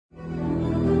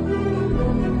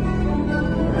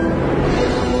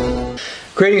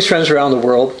Greetings, friends around the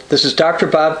world. This is Dr.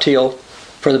 Bob Thiel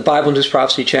for the Bible News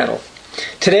Prophecy channel.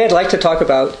 Today I'd like to talk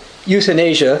about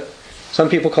euthanasia. Some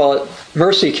people call it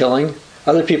mercy killing.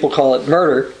 Other people call it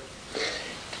murder.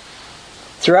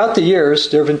 Throughout the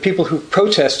years, there have been people who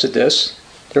protested this.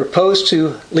 They're opposed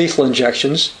to lethal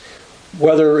injections,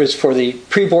 whether it's for the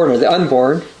preborn or the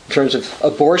unborn, in terms of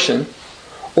abortion,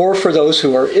 or for those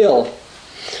who are ill.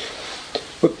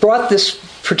 What brought this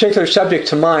particular subject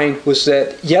to mind was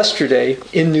that yesterday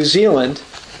in New Zealand,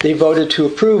 they voted to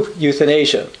approve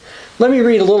euthanasia. Let me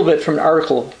read a little bit from an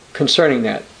article concerning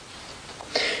that.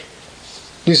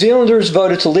 New Zealanders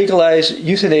voted to legalize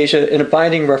euthanasia in a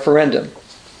binding referendum.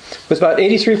 With about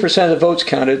 83% of votes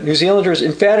counted, New Zealanders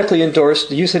emphatically endorsed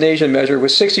the euthanasia measure,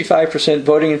 with 65%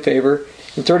 voting in favor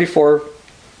and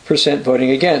 34%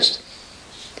 voting against.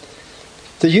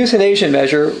 The euthanasia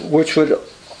measure, which would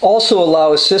also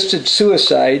allow assisted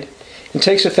suicide and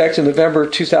takes effect in November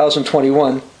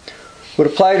 2021, would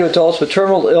apply to adults with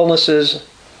terminal illnesses,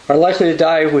 are likely to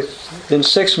die within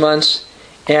 6 months,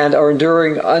 and are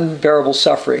enduring unbearable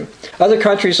suffering. Other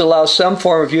countries allow some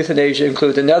form of euthanasia,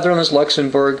 include the Netherlands,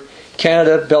 Luxembourg,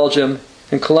 Canada, Belgium,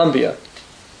 and Colombia.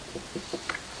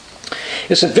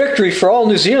 It's a victory for all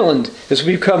New Zealand as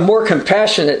we become more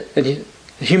compassionate and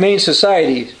humane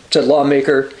society, said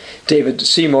lawmaker David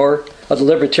Seymour of the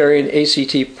Libertarian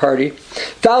ACT Party.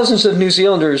 Thousands of New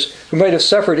Zealanders who might have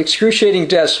suffered excruciating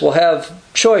deaths will have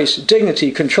choice,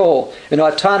 dignity, control, and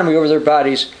autonomy over their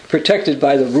bodies, protected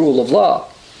by the rule of law.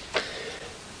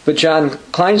 But John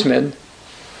Kleinsman,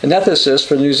 an ethicist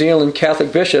for the New Zealand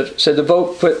Catholic bishop, said the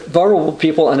vote put vulnerable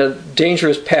people on a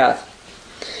dangerous path.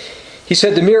 He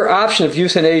said the mere option of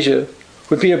euthanasia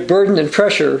would be a burden and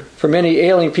pressure for many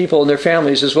ailing people and their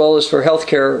families, as well as for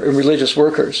healthcare and religious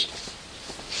workers.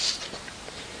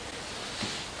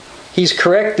 He's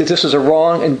correct that this is a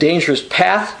wrong and dangerous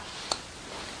path.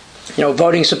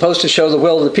 Voting is supposed to show the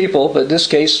will of the people, but in this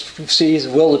case, we see the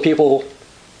will of the people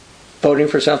voting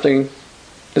for something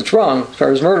that's wrong as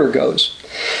far as murder goes.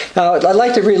 Now, I'd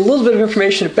like to read a little bit of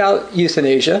information about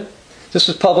euthanasia. This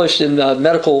was published in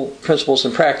Medical Principles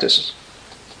and Practice.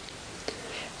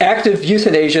 Active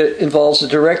euthanasia involves the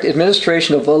direct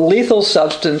administration of a lethal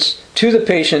substance to the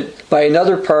patient by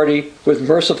another party with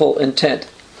merciful intent.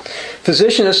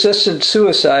 Physician-assisted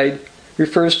suicide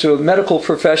refers to a medical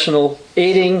professional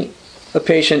aiding a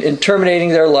patient in terminating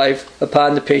their life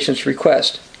upon the patient's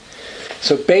request.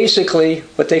 So basically,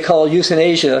 what they call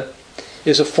euthanasia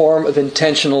is a form of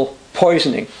intentional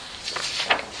poisoning.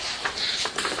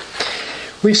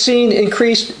 We've seen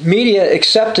increased media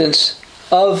acceptance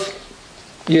of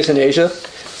euthanasia,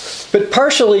 but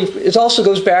partially it also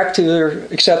goes back to their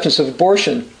acceptance of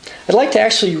abortion. I'd like to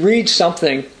actually read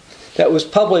something that was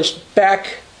published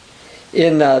back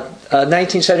in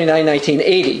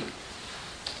 1979-1980.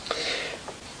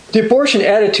 The abortion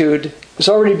attitude is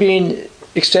already being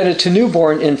extended to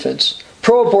newborn infants.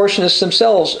 Pro-abortionists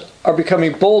themselves are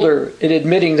becoming bolder in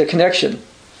admitting the connection.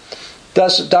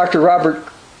 Thus, Dr. Robert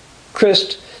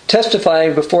Christ,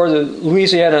 testifying before the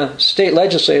Louisiana state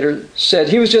legislature, said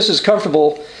he was just as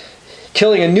comfortable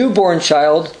killing a newborn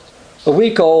child a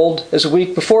week old as a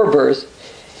week before birth,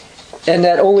 and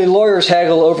that only lawyers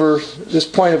haggle over this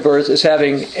point of birth as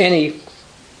having any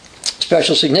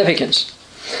special significance.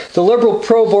 The liberal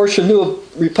pro-abortion New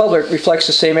Republic reflects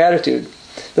the same attitude.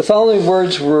 The following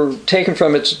words were taken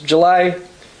from its July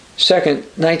 2nd,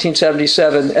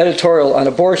 1977 editorial on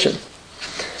abortion.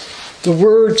 The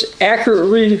words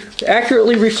accurately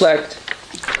reflect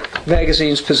the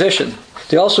magazine's position.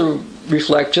 They also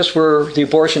reflect just where the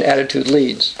abortion attitude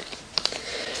leads.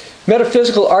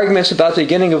 Metaphysical arguments about the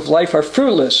beginning of life are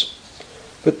fruitless,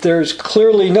 but there's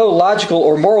clearly no logical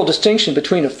or moral distinction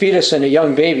between a fetus and a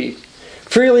young baby.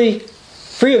 Free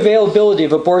availability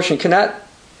of abortion cannot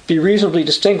be reasonably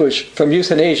distinguished from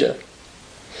euthanasia.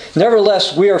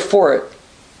 Nevertheless, we are for it.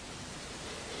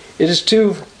 It is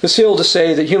too facile to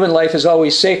say that human life is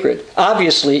always sacred.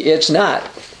 Obviously, it's not.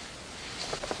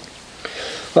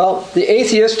 Well, the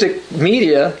atheistic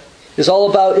media is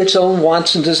all about its own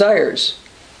wants and desires.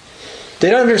 They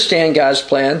don't understand God's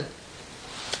plan.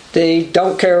 They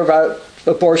don't care about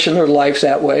abortion or life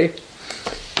that way.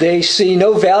 They see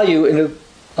no value in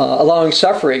allowing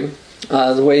suffering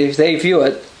the way they view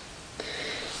it.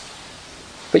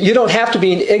 But you don't have to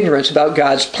be in ignorance about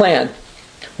God's plan.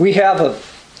 We have a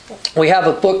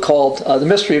book called The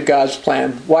Mystery of God's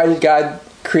Plan. Why did God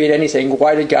create anything?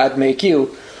 Why did God make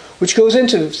you? Which goes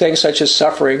into things such as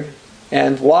suffering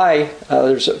and why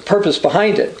there's a purpose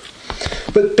behind it.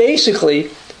 But basically,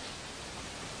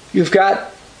 you've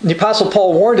got the Apostle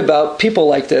Paul warned about people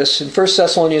like this in 1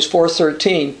 Thessalonians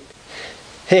 4:13.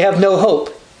 they have no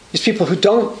hope. These people who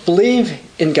don't believe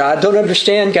in God, don't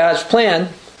understand God's plan,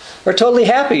 are totally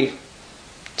happy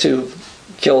to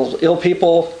kill ill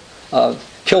people,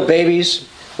 kill babies.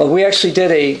 Well, we actually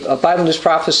did a Bible News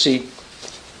Prophecy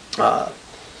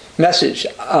message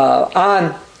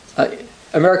on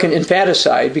American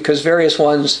infanticide, because various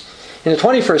ones in the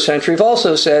 21st century have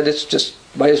also said it's just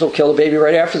might as well kill a baby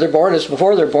right after they're born as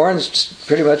before they're born. It's just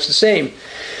pretty much the same.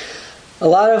 A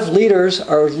lot of leaders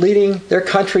are leading their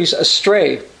countries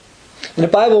astray. And the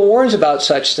Bible warns about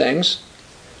such things.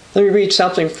 Let me read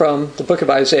something from the book of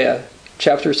Isaiah,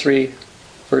 chapter 3,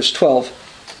 verse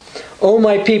 12. O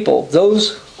my people,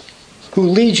 those who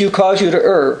lead you cause you to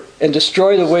err and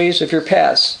destroy the ways of your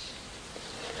paths.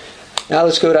 Now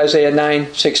let's go to Isaiah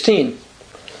 9:16.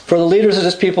 For the leaders of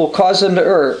this people cause them to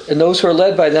err, and those who are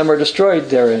led by them are destroyed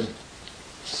therein.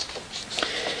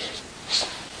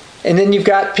 And then you've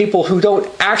got people who don't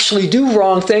actually do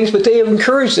wrong things, but they have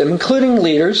encouraged them, including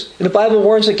leaders. And the Bible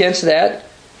warns against that.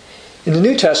 In the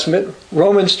New Testament,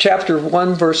 Romans chapter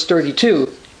 1, verse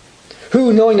 32,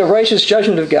 who, knowing the righteous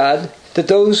judgment of God, that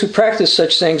those who practice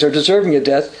such things are deserving of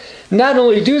death, not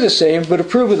only do the same, but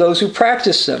approve of those who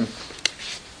practice them.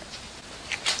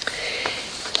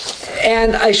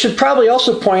 And I should probably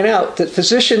also point out that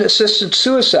physician-assisted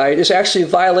suicide is actually a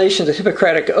violation of the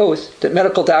Hippocratic Oath that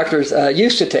medical doctors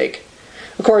used to take.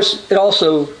 Of course, it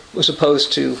also was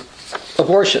opposed to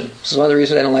abortion. This is one of the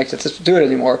reasons I don't like to do it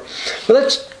anymore. But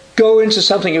let's go into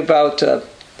something about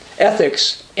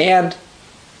ethics and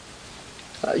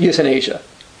euthanasia.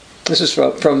 This is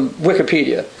from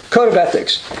Wikipedia. Code of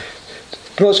Ethics.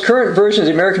 The most current version of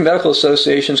the American Medical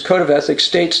Association's Code of Ethics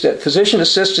states that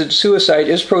physician-assisted suicide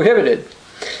is prohibited.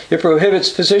 It prohibits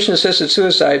physician-assisted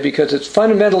suicide because it's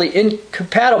fundamentally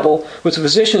incompatible with the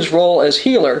physician's role as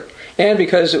healer, and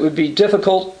because it would be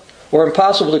difficult or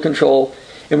impossible to control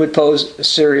and would pose a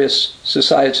serious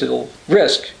societal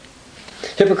risk.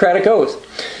 Hippocratic Oath.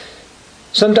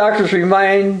 Some doctors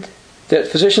remind that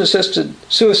physician-assisted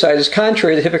suicide is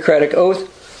contrary to the Hippocratic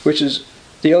Oath, which is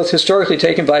the oath historically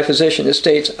taken by a physician. It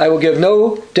states, I will give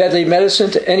no deadly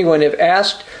medicine to anyone if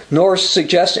asked, nor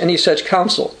suggest any such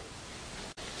counsel.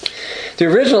 The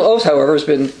original oath, however, has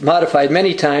been modified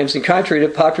many times, and contrary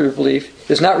to popular belief,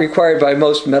 is not required by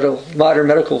most modern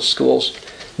medical schools,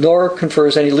 nor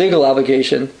confers any legal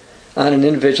obligation on an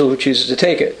individual who chooses to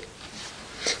take it.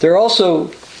 There are also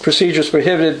procedures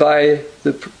prohibited by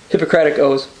the Hippocratic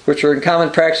Oath, which are in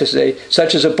common practice today,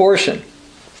 such as abortion.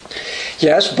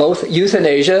 Yes, both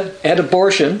euthanasia and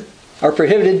abortion are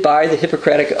prohibited by the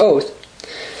Hippocratic Oath.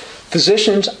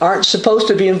 Physicians aren't supposed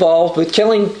to be involved with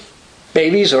killing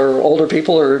babies or older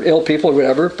people or ill people or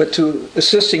whatever, but to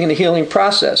assisting in the healing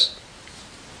process.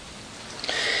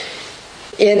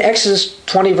 In Exodus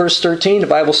 20, verse 13, the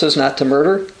Bible says not to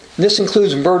murder. This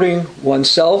includes murdering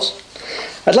oneself.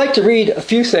 I'd like to read a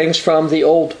few things from the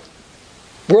old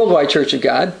Worldwide Church of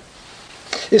God.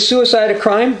 Is suicide a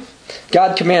crime?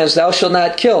 God commands, thou shalt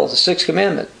not kill, the sixth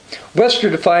commandment. Webster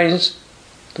defines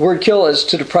the word kill as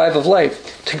to deprive of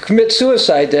life. To commit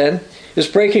suicide, then, is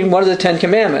breaking one of the 10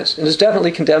 commandments, and is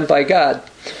definitely condemned by God.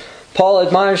 Paul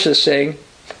admonishes, saying,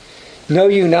 know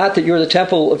you not that you are the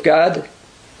temple of God,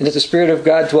 and that the Spirit of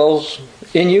God dwells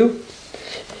in you?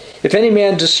 If any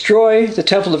man destroy the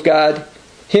temple of God,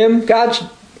 him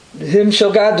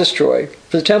shall God destroy.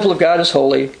 For the temple of God is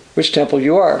holy, which temple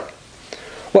you are.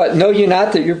 What, know you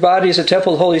not that your body is a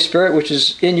temple of the Holy Spirit, which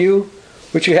is in you,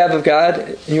 which you have of God,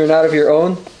 and you are not of your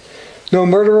own? No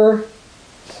murderer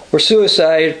or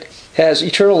suicide has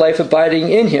eternal life abiding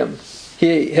in him.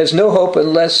 He has no hope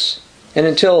unless and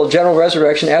until general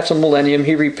resurrection after the millennium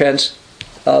he repents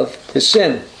of his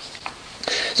sin.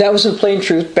 That was in plain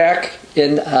truth back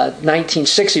in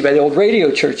 1960 by the old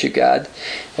Radio Church of God.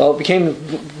 Well, it became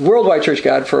Worldwide Church of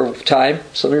God for a time,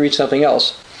 so let me read something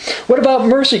else. What about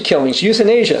mercy killings,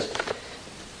 euthanasia?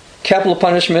 Capital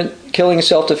punishment, killing in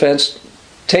self-defense,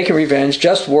 taking revenge,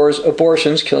 just wars,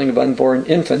 abortions, killing of unborn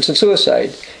infants, and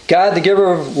suicide. God, the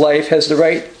giver of life, has the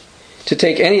right to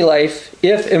take any life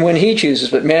if and when he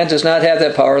chooses, but man does not have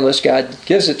that power unless God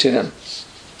gives it to him.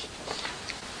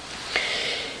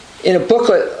 In a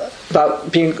booklet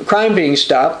about crime being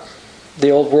stopped, the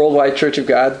old Worldwide Church of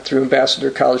God, through Ambassador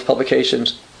College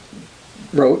Publications,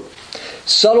 wrote,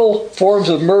 subtle forms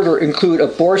of murder include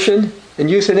abortion and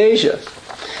euthanasia.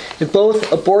 And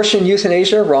both abortion and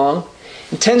euthanasia are wrong.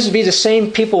 It tends to be the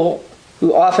same people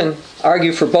who often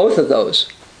argue for both of those.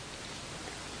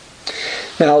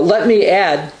 Now, let me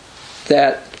add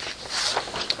that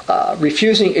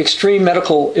refusing extreme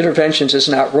medical interventions is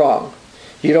not wrong.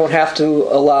 You don't have to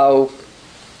allow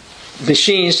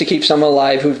machines to keep someone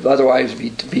alive who would otherwise be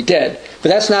dead. But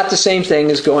that's not the same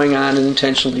thing as going on and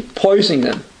intentionally poisoning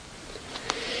them.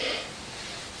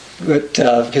 But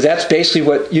because that's basically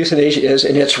what euthanasia is,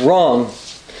 and it's wrong.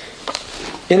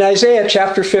 In Isaiah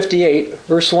chapter 58,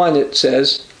 verse 1, it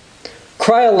says,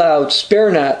 "Cry aloud,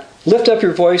 spare not, lift up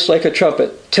your voice like a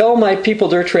trumpet. Tell my people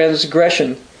their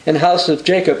transgression, and house of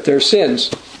Jacob their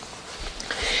sins."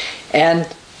 And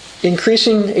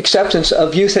increasing acceptance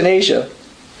of euthanasia,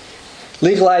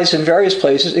 legalized in various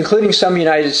places, including some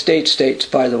United States states,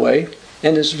 by the way,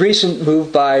 and this recent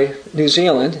move by New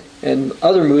Zealand and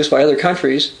other moves by other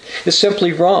countries, is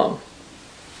simply wrong.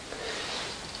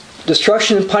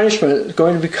 Destruction and punishment is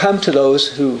going to come to those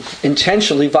who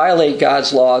intentionally violate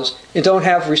God's laws and don't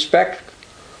have respect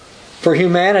for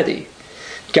humanity.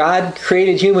 God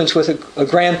created humans with a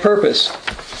grand purpose.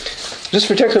 This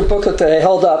particular booklet that I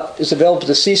held up is available to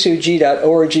the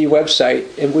ccog.org website,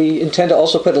 and we intend to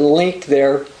also put a link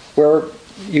there where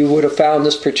you would have found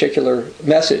this particular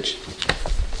message.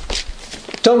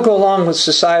 Don't go along with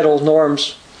societal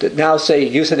norms that now say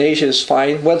euthanasia is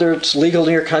fine, whether it's legal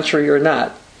in your country or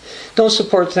not. Don't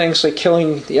support things like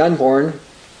killing the unborn,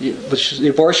 which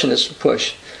the abortionists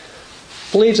push.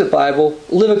 Believe the Bible,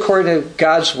 live according to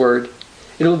God's word,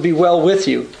 and it will be well with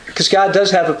you. Because God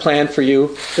does have a plan for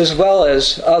you, as well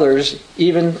as others,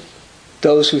 even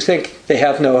those who think they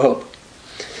have no hope.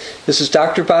 This is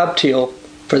Dr. Bob Thiel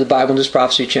for the Bible News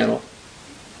Prophecy Channel.